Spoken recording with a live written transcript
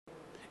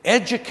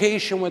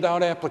Education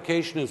without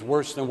application is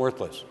worse than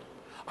worthless.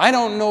 I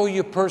don't know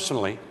you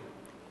personally,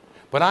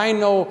 but I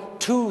know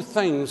two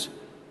things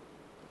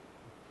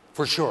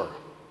for sure.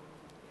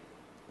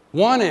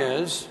 One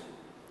is,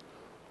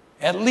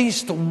 at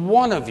least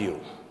one of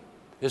you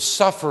is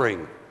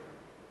suffering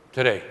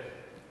today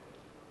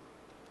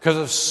because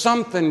of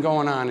something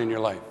going on in your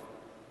life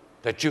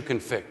that you can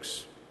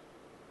fix.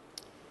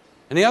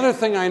 And the other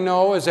thing I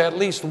know is at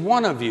least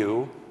one of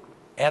you,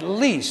 at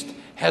least,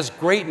 has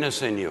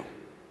greatness in you.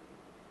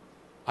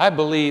 I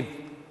believe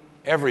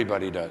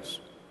everybody does.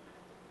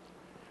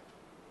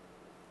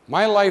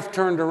 My life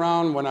turned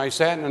around when I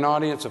sat in an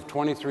audience of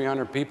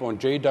 2,300 people in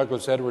J.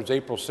 Douglas Edwards,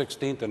 April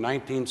 16th of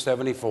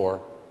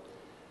 1974,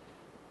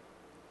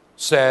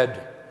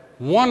 said,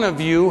 one of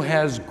you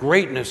has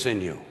greatness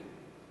in you.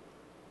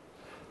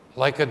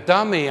 Like a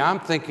dummy, I'm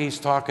thinking he's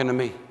talking to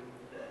me.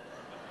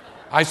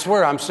 I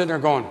swear, I'm sitting there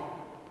going,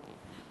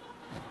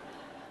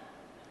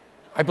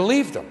 I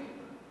believed him.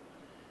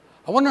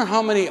 I wonder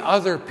how many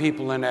other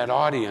people in that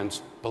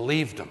audience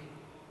believed him.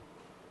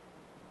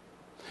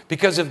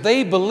 Because if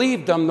they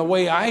believed him the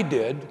way I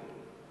did,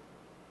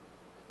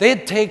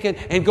 they'd take it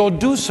and go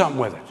do something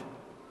with it.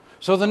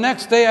 So the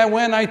next day I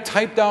went, I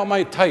typed out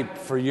my type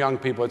for young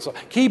people. It's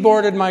like,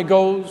 keyboarded my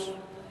goals,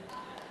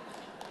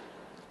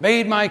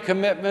 made my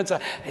commitments.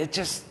 It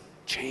just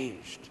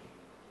changed.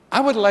 I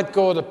would let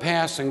go of the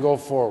past and go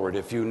forward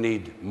if you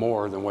need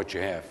more than what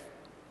you have,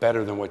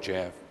 better than what you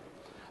have.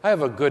 I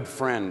have a good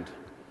friend,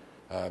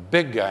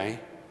 big guy,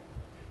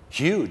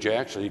 huge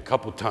actually, a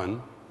couple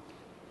ton.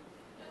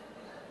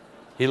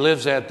 He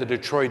lives at the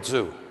Detroit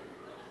Zoo.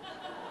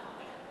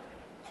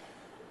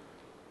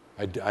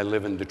 I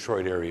live in the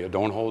Detroit area.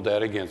 Don't hold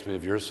that against me.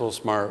 If you're so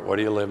smart, what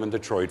do you live in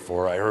Detroit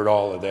for? I heard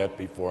all of that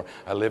before.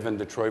 I live in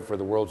Detroit for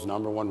the world's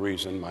 #1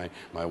 reason. My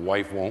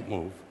wife won't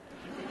move.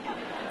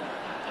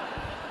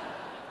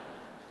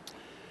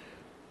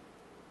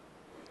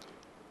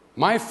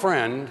 My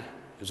friend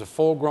is a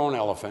full-grown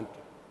elephant.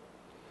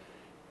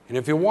 And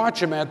if you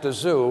watch him at the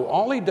zoo,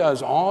 all he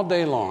does all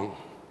day long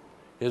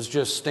is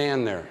just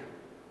stand there,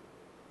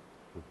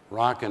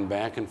 rocking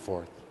back and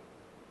forth.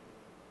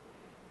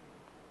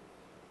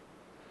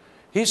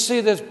 You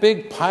see this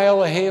big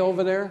pile of hay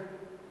over there?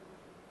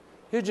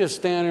 You just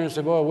stand there and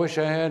say, boy, I wish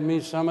I had me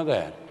some of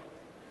that.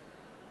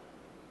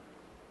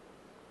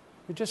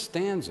 He just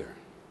stands there.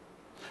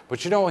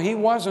 But you know, he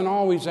wasn't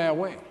always that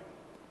way.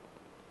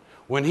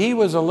 When he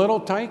was a little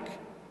tyke,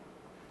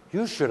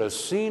 you should have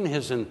seen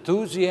his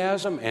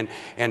enthusiasm and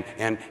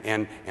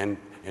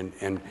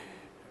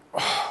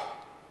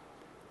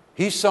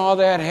he saw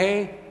that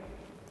hay.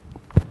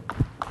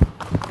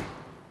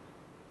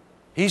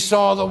 He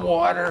saw the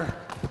water.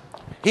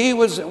 He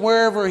was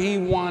wherever he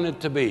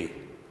wanted to be.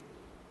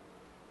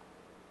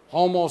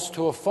 Almost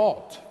to a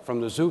fault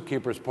from the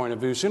zookeeper's point of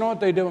view. So you know what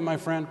they did with my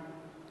friend?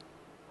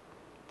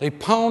 They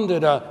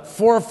pounded a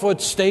 4-foot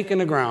stake in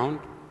the ground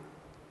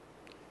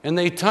and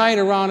they tied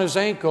around his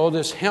ankle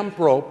this hemp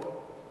rope.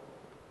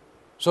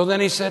 So then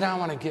he said, I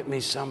want to get me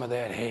some of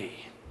that hay.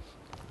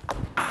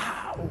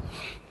 Ow.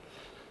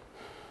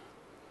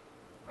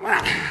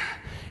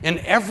 And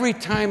every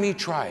time he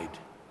tried,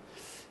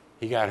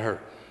 he got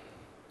hurt.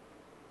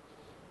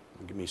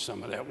 Give me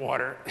some of that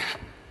water.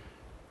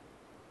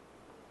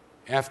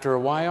 After a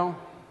while,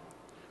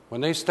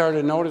 when they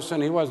started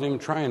noticing, he wasn't even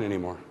trying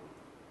anymore.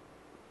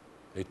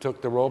 They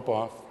took the rope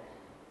off,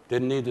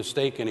 didn't need the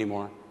stake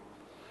anymore.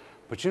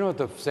 But you know what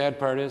the sad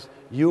part is?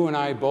 You and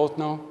I both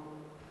know.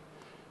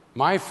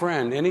 My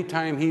friend,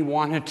 anytime he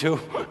wanted to,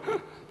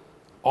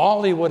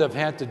 all he would have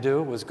had to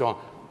do was go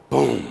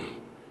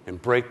boom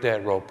and break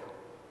that rope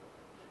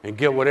and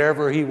get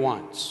whatever he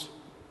wants.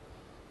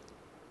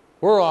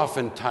 We're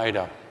often tied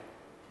up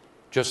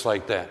just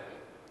like that.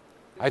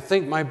 I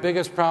think my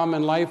biggest problem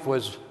in life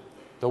was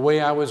the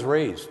way I was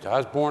raised. I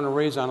was born and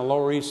raised on the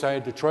Lower East Side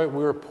of Detroit.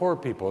 We were poor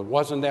people. It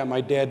wasn't that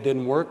my dad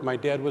didn't work. My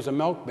dad was a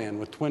milkman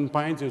with Twin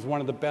Pines. He was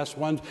one of the best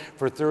ones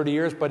for 30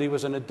 years, but he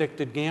was an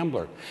addicted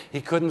gambler. He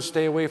couldn't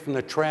stay away from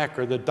the track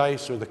or the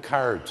dice or the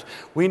cards.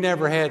 We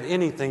never had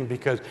anything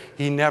because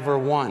he never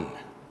won.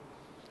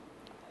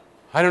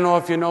 I don't know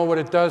if you know what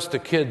it does to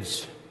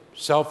kids'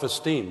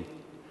 self-esteem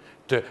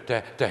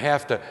to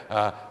have to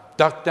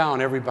duck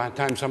down every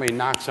time somebody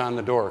knocks on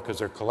the door because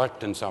they're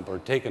collecting something or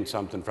taking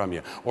something from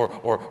you,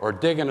 or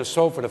digging a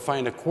sofa to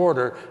find a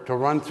quarter to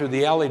run through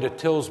the alley to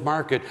Till's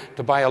Market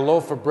to buy a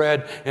loaf of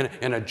bread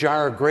and a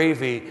jar of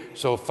gravy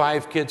so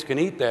 5 kids can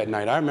eat that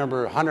night. I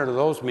remember 100 of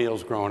those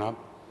meals growing up.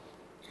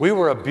 We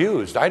were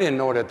abused. I didn't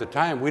know it at the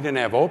time. We didn't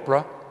have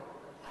Oprah.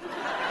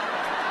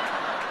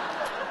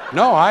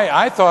 No,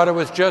 I thought it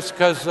was just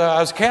because I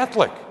was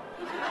Catholic.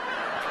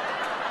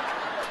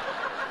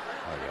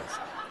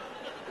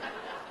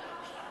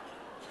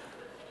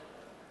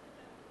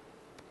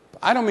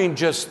 I don't mean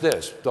just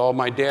this, though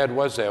my dad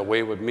was that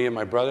way with me and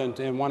my brother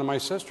and one of my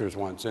sisters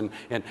once.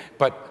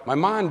 But my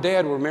mom and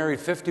dad were married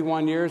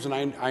 51 years,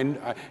 and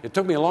it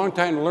took me a long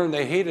time to learn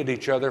they hated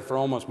each other for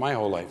almost my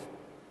whole life.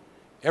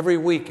 Every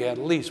week, at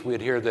least,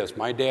 we'd hear this.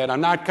 My dad,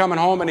 I'm not coming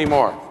home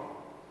anymore.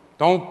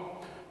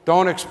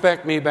 Don't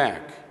expect me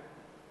back.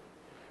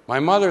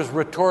 My mother's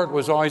retort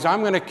was always,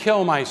 I'm going to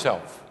kill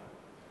myself.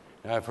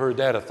 I've heard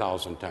that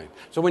 1,000 times.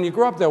 So when you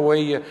grow up that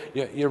way,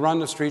 you run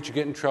the streets, you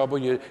get in trouble,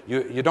 you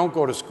don't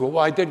go to school.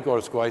 Well, I did go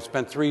to school. I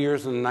spent 3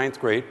 years in the 9th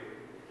grade.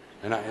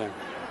 And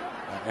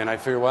I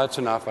figured, well, that's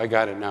enough. I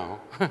got it now.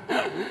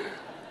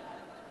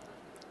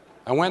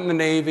 I went in the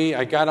Navy.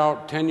 I got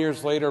out 10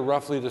 years later,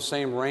 roughly the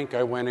same rank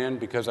I went in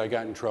because I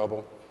got in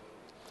trouble.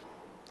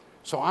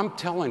 So I'm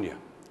telling you,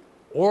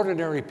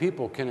 ordinary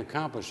people can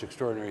accomplish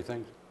extraordinary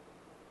things.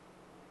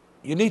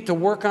 You need to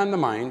work on the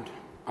mind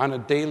on a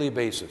daily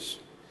basis.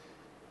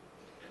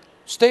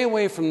 Stay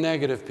away from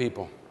negative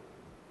people.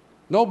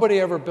 Nobody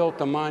ever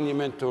built a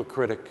monument to a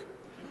critic.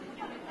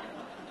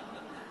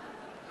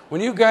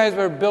 When you guys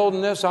were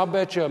building this, I'll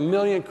bet you 1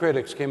 million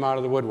critics came out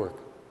of the woodwork.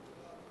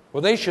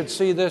 Well, they should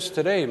see this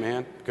today,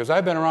 man, because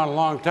I've been around a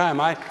long time.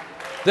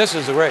 This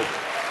is great.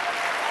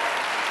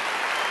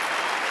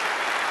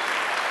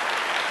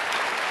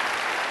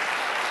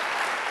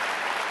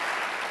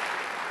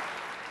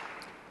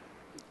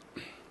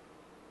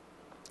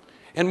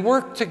 And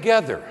work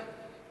together.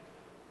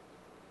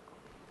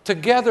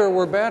 Together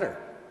we're better.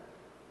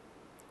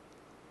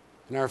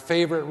 In our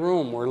favorite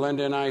room where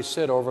Linda and I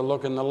sit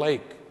overlooking the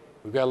lake,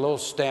 we've got a little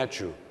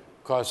statue.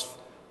 Cost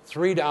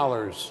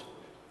 $3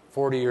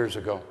 40 years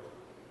ago.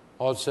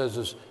 All it says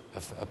is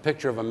a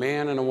picture of a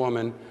man and a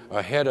woman,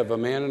 a head of a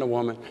man and a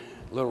woman,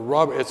 little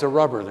rubber. It's a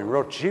rubber thing,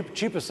 real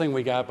cheapest thing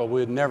we got, but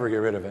we'd never get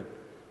rid of it.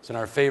 It's in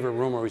our favorite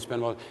room where we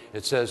spend most.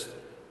 It says,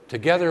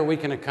 together we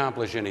can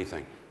accomplish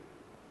anything.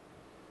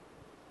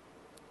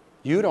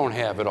 You don't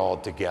have it all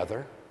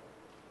together,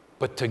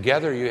 but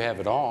together you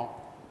have it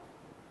all.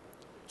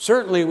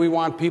 Certainly we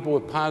want people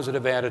with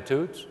positive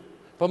attitudes,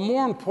 but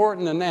more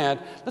important than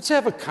that, let's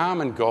have a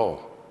common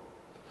goal.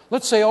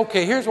 Let's say,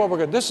 okay, here's what we're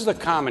going to do. This is a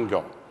common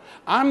goal.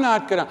 I'm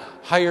not going to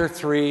hire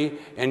 3,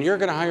 and you're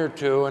going to hire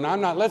 2, and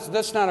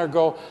that's not our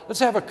goal. Let's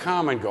have a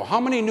common goal. How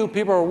many new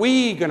people are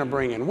we going to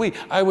bring in?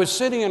 I was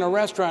sitting in a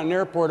restaurant in an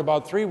airport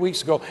about 3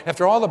 weeks ago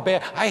after all the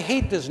bad. I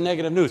hate this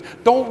negative news.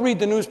 Don't read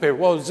the newspaper.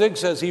 Well, Zig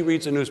says he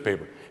reads the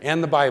newspaper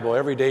and the Bible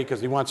every day because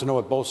he wants to know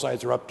what both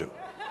sides are up to.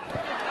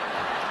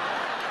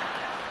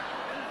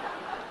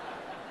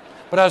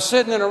 But I was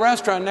sitting in a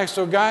restaurant next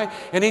to a guy,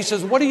 and he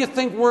says, what do you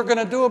think we're going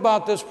to do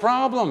about this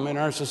problem in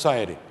our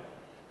society?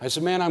 I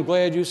said, man, I'm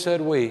glad you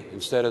said we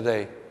instead of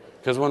they.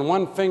 Because when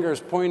one finger is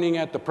pointing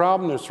at the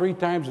problem, there's 3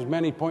 times as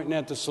many pointing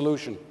at the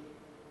solution.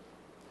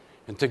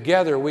 And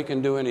together we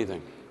can do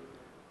anything.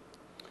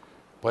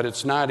 But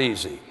it's not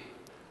easy.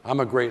 I'm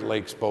a Great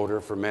Lakes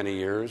boater for many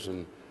years,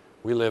 and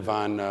we live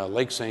on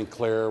Lake St.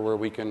 Clair where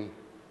we can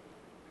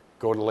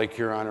go to Lake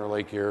Huron or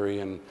Lake Erie,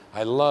 and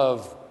I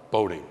love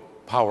boating.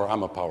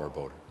 I'm a power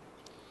boater.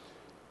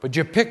 But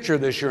you picture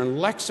this, you're in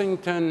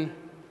Lexington,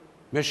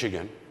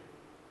 Michigan.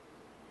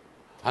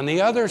 On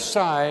the other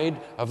side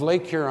of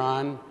Lake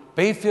Huron,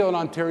 Bayfield,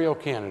 Ontario,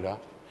 Canada,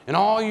 and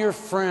all your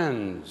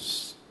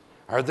friends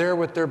are there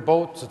with their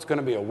boats. It's going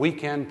to be a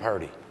weekend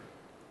party.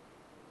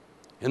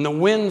 And the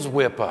winds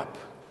whip up.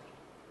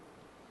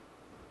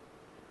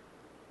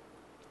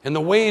 And the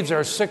waves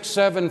are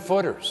 6-7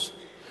 footers.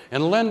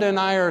 And Linda and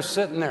I are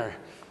sitting there.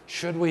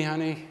 Should we,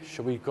 honey?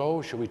 Should we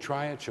go? Should we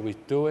try it? Should we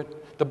do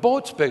it? The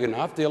boat's big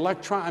enough. The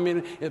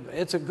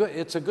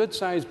it's a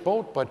good-sized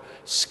boat, but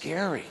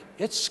scary.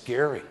 It's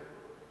scary.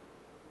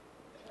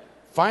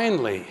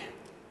 Finally,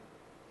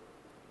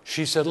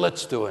 she said,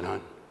 let's do it, hon.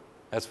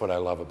 That's what I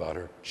love about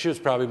her. She was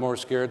probably more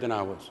scared than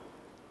I was.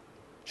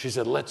 She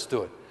said, let's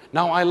do it.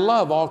 Now, I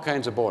love all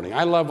kinds of boating.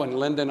 I love when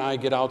Linda and I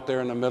get out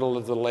there in the middle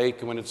of the lake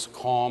and when it's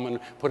calm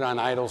and put on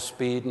idle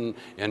speed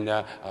and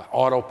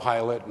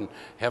autopilot and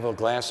have a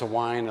glass of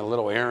wine, a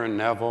little Aaron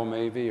Neville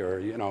maybe, or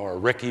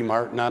Ricky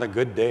Martin on a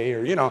good day,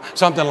 or,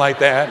 something like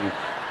that. And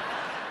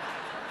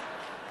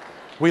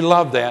we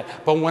love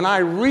that. But when I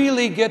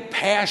really get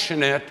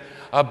passionate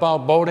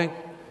about boating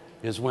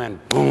is when,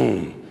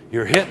 boom,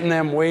 you're hitting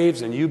them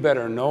waves and you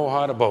better know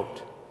how to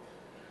boat.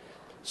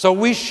 So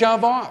we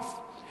shove off.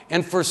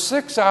 And for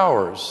 6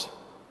 hours,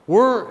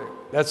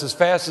 that's as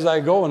fast as I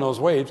go in those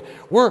waves,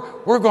 we're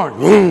going,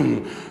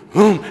 boom,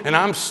 boom, and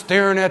I'm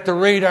staring at the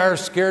radar,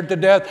 scared to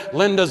death.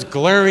 Linda's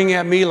glaring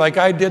at me like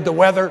I did the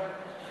weather.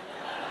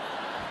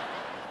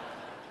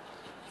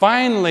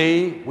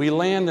 Finally, we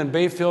land in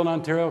Bayfield,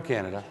 Ontario,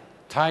 Canada,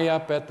 tie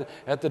up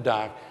at the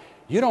dock.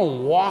 You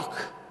don't walk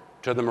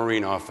to the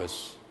marine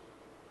office.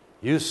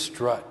 You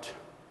strut.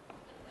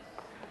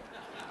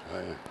 Oh,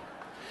 yeah.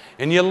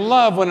 And you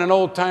love when an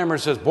old-timer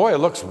says, boy, it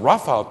looks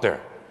rough out there.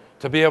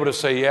 To be able to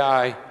say,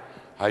 yeah,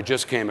 I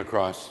just came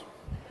across.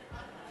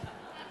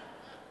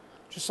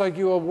 Just like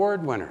you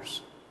award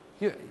winners.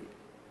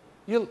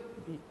 You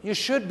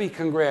should be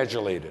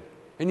congratulated.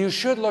 And you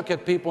should look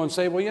at people and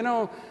say,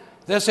 well,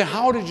 they say,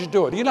 how did you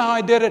do it? You know how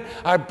I did it?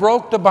 I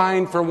broke the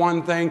bind for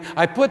one thing.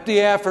 I put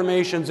the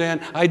affirmations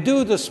in. I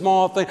do the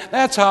small thing.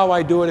 That's how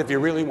I do it if you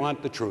really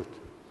want the truth.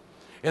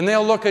 And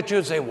they'll look at you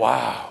and say,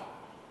 wow,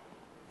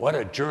 what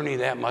a journey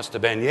that must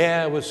have been.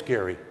 Yeah, it was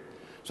scary.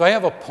 So I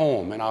have a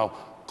poem, and I'll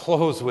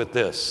close with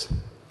this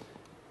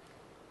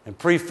and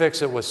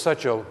prefix it with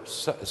such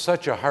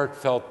a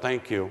heartfelt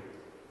thank you.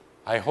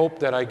 I hope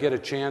that I get a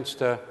chance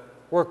to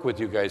work with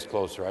you guys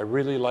closer. I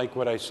really like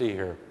what I see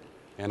here,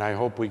 and I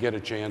hope we get a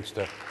chance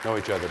to know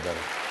each other better.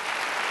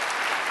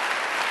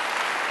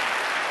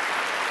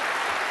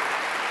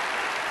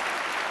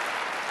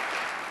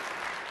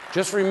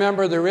 Just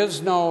remember, there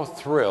is no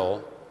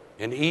thrill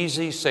in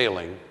easy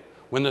sailing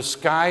when the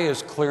sky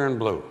is clear and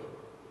blue.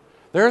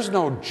 There's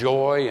no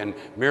joy in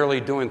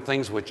merely doing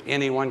things which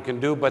anyone can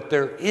do, but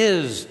there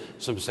is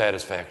some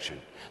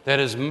satisfaction that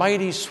is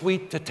mighty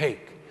sweet to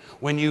take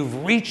when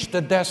you've reached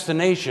the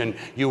destination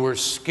you were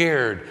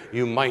scared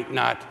you might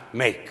not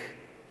make.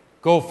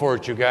 Go for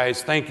it, you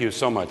guys. Thank you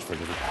so much for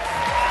this.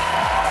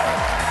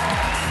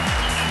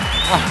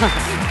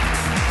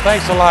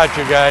 Thanks a lot,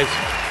 you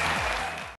guys.